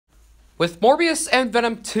With Morbius and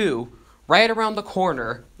Venom 2 right around the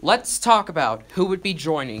corner, let's talk about who would be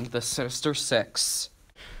joining the Sinister Six.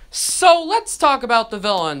 So let's talk about the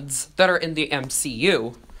villains that are in the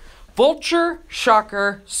MCU. Vulture,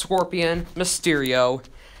 Shocker, Scorpion, Mysterio,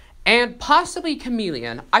 and possibly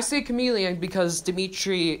Chameleon. I say Chameleon because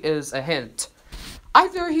Dimitri is a hint.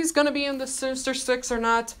 Either he's gonna be in the Sinister Six or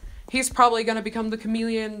not. He's probably going to become the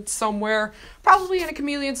Chameleon somewhere. Probably in a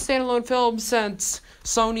Chameleon standalone film since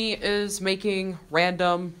Sony is making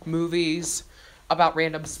random movies about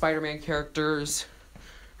random Spider-Man characters.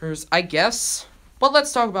 I guess. But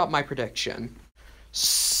let's talk about my prediction.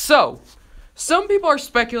 So, some people are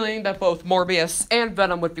speculating that both Morbius and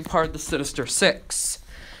Venom would be part of the Sinister Six.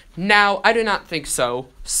 Now, I do not think so.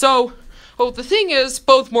 Well, the thing is,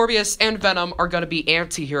 both Morbius and Venom are going to be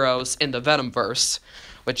anti-heroes in the Venomverse,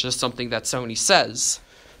 which is something that Sony says.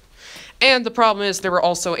 And the problem is, there were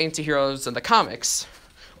also anti-heroes in the comics.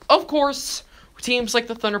 Of course, teams like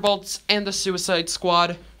the Thunderbolts and the Suicide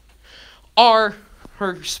Squad are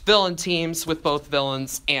her villain teams with both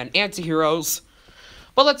villains and anti-heroes.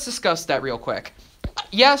 But let's discuss that real quick.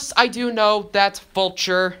 Yes, I do know that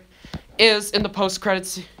Vulture is in the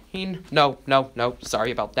post-credits scene. No,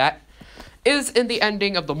 sorry about that. Is in the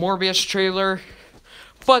ending of the Morbius trailer.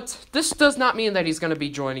 But this does not mean that he's going to be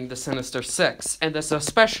joining the Sinister Six, and this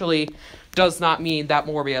especially does not mean that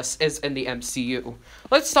Morbius is in the MCU.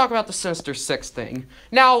 Let's talk about the Sinister Six thing.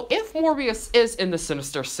 Now, if Morbius is in the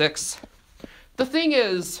Sinister Six, the thing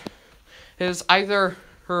is either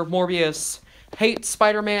Morbius hates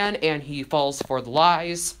Spider-Man and he falls for the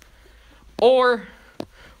lies, or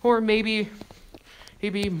maybe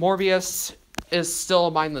Morbius is still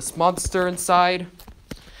a mindless monster inside,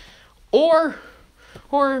 or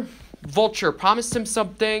Vulture promised him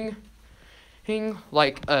something,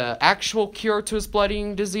 like an actual cure to his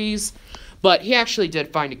blood-eating disease, but he actually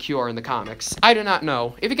did find a cure in the comics. I do not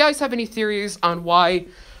know. If you guys have any theories on why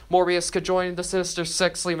Morbius could join the Sinister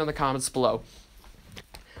Six, leave them in the comments below.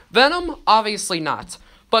 Venom, obviously not,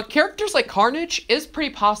 but characters like Carnage is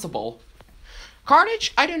pretty possible.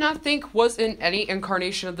 Carnage, I do not think was in any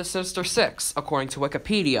incarnation of the Sinister Six, according to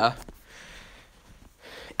Wikipedia.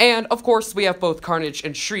 And, of course, we have both Carnage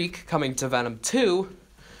and Shriek coming to Venom 2,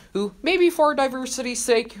 who, maybe for diversity's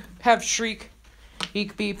sake, have Shriek. He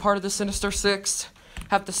could be part of the Sinister Six.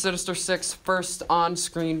 Have the Sinister Six first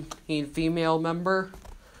on-screen female member.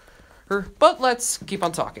 But let's keep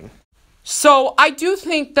on talking. So, I do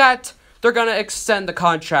think that they're gonna extend the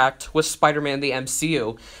contract with Spider-Man the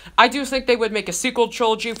MCU. I do think they would make a sequel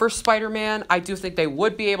trilogy for Spider-Man. I do think they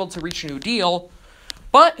would be able to reach a new deal.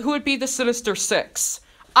 But who would be the Sinister Six?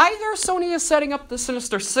 Either Sony is setting up the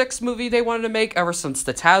Sinister Six movie they wanted to make ever since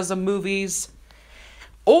the TASM movies,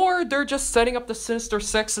 or they're just setting up the Sinister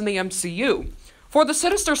Six in the MCU. For the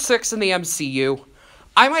Sinister Six in the MCU,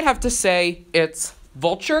 I might have to say it's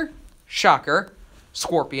Vulture, Shocker,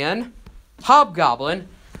 Scorpion, Hobgoblin,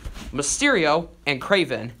 Mysterio, and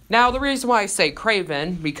Kraven. Now, the reason why I say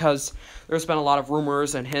Kraven, because there's been a lot of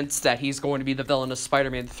rumors and hints that he's going to be the villain of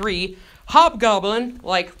Spider-Man 3. Hobgoblin,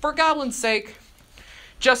 like, for Goblin's sake,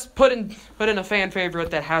 just put in a fan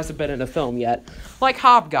favorite that hasn't been in a film yet. Like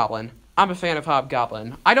Hobgoblin. I'm a fan of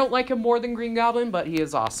Hobgoblin. I don't like him more than Green Goblin, but he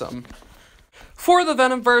is awesome. For the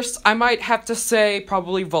Venomverse, I might have to say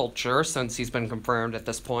probably Vulture, since he's been confirmed at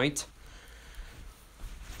this point.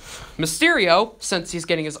 Mysterio, since he's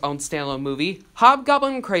getting his own standalone movie.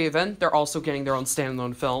 Hobgoblin and Kraven, they're also getting their own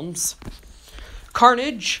standalone films.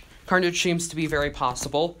 Carnage seems to be very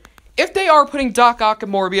possible. If they are putting Doc Ock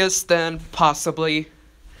and Morbius, then possibly.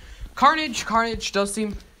 Carnage does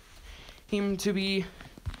seem to be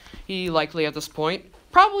likely at this point.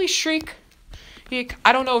 Probably Shriek.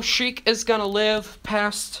 I don't know if Shriek is gonna live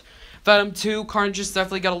past Venom 2. Carnage is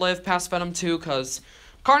definitely gonna live past Venom 2, because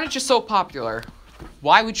Carnage is so popular.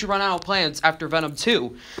 Why would you run out of plans after Venom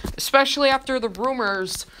 2? Especially after the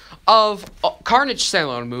rumors of Carnage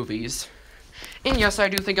standalone movies. And yes, I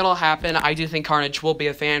do think it'll happen. I do think Carnage will be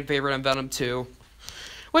a fan favorite in Venom 2.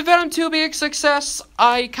 With Venom 2 being a success,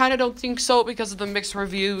 I kind of don't think so because of the mixed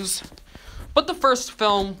reviews. But the first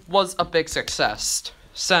film was a big success,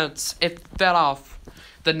 since it fed off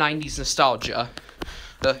the 90s nostalgia.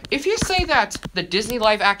 If you say that the Disney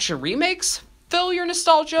live-action remakes fill your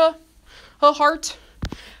nostalgia heart,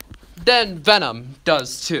 then Venom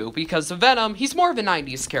does too, because Venom, he's more of a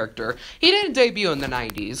 90s character. He didn't debut in the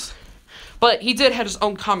 90s, but he did have his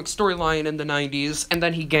own comic storyline in the 90s, and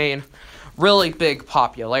then he gained really big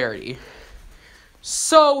popularity.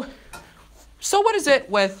 So what is it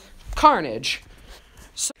with Carnage?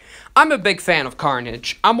 I'm a big fan of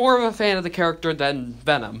Carnage. I'm more of a fan of the character than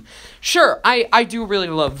Venom. Sure, I do really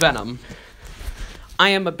love Venom. I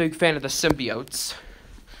am a big fan of the symbiotes.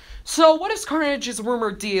 So, what is Carnage's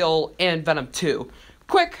rumored deal in Venom 2?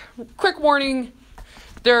 Quick warning.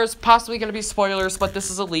 There's possibly going to be spoilers, but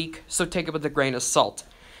this is a leak, so take it with a grain of salt.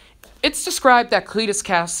 It's described that Cletus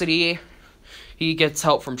Cassidy, he gets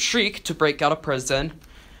help from Shriek to break out of prison,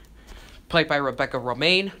 played by Rebecca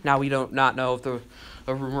Romijn. Now, we do not know if the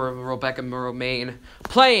rumor of Rebecca Romijn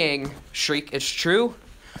playing Shriek is true,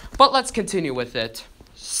 but let's continue with it.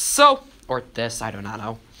 So, or this, I do not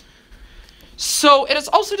know. So, it is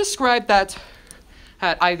also described that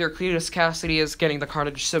either Cletus Cassidy is getting the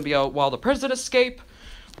Carnage symbiote while the prison escape,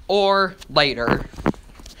 or later.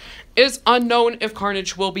 It is unknown if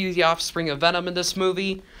Carnage will be the offspring of Venom in this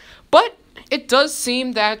movie, but it does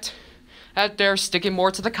seem that they're sticking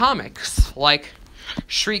more to the comics. Like,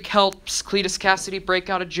 Shriek helps Cletus Cassidy break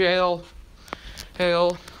out of jail,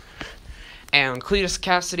 and Cletus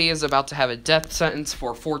Cassidy is about to have a death sentence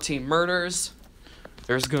for 14 murders.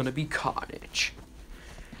 There's gonna be Carnage.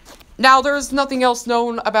 Now, there's nothing else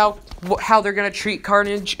known about how they're gonna treat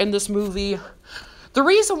Carnage in this movie. The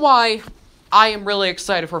reason why I am really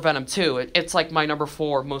excited for Venom 2, it's like my number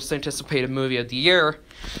 4 most anticipated movie of the year,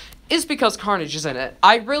 is because Carnage is in it.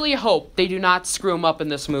 I really hope they do not screw him up in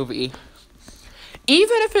this movie.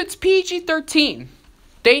 Even if it's PG-13,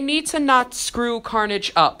 they need to not screw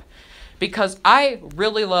Carnage up, because I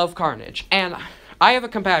really love Carnage, and I have a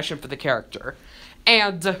compassion for the character.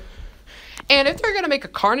 And if they're going to make a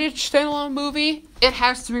Carnage standalone movie, it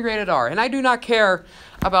has to be rated R. And I do not care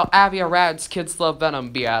about Avi Arad's Kids Love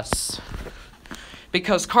Venom BS.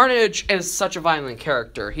 Because Carnage is such a violent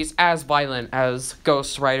character. He's as violent as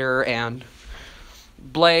Ghost Rider and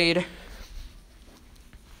Blade.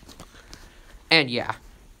 And yeah.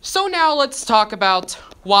 So now let's talk about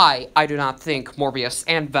why I do not think Morbius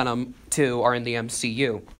and Venom 2 are in the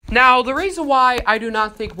MCU. Now, the reason why I do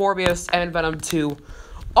not think Morbius and Venom 2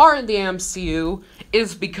 are in the MCU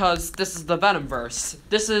is because this is the Venomverse.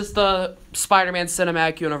 This is the Spider-Man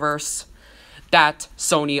cinematic universe that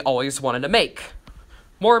Sony always wanted to make.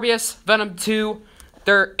 Morbius, Venom 2,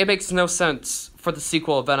 it makes no sense for the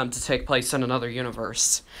sequel of Venom to take place in another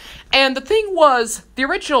universe. And the thing was, the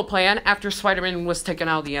original plan, after Spider-Man was taken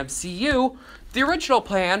out of the MCU, the original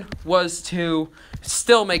plan was to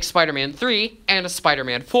still make Spider-Man 3 and a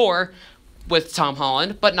Spider-Man 4 with Tom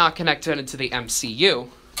Holland, but not connected into the MCU.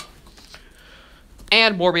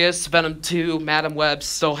 And Morbius, Venom 2, Madam Web's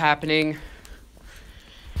still happening.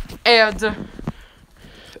 And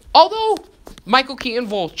although Michael Keaton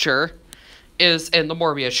Vulture is in the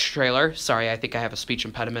Morbius trailer, sorry, I think I have a speech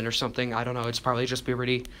impediment or something, I don't know, it's probably just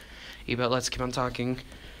puberty, but let's keep on talking.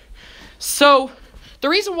 So, the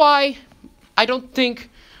reason why I don't think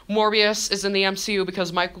Morbius is in the MCU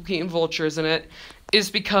because Michael Keaton Vulture is in it is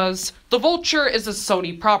because the Vulture is a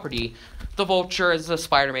Sony property. The Vulture is a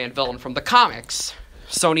Spider-Man villain from the comics.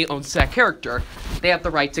 Sony owns that character. They have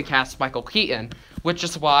the right to cast Michael Keaton, which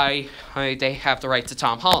is why they have the right to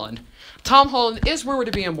Tom Holland. Tom Holland is rumored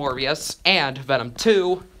to be in Morbius and Venom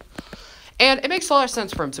 2, and it makes a lot of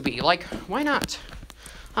sense for him to be. Like, why not?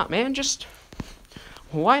 Oh, man, just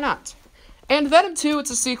why not? And Venom 2,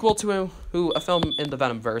 it's a sequel to a film in the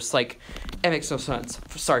Venomverse. Like, it makes no sense.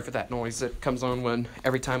 Sorry for that noise that comes on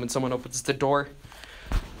every time when someone opens the door.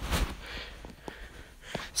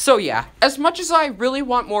 So yeah, as much as I really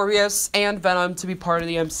want Morbius and Venom to be part of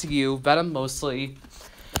the MCU, Venom mostly,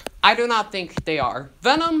 I do not think they are.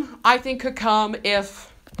 Venom, I think, could come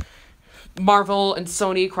if Marvel and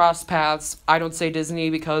Sony cross paths. I don't say Disney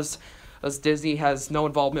because Disney has no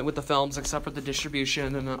involvement with the films except for the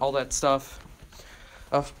distribution and all that stuff.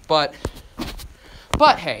 But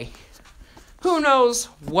hey, who knows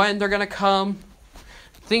when they're gonna come?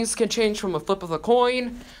 Things can change from a flip of a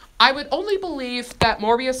coin. I would only believe that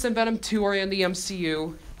Morbius and Venom 2 are in the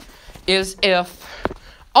MCU is if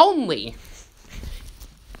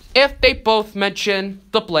they both mention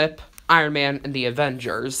the Blip, Iron Man, and the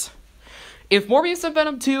Avengers. If Morbius and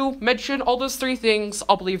Venom 2 mention all those 3 things,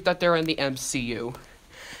 I'll believe that they're in the MCU.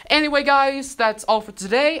 Anyway, guys, that's all for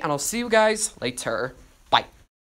today, and I'll see you guys later.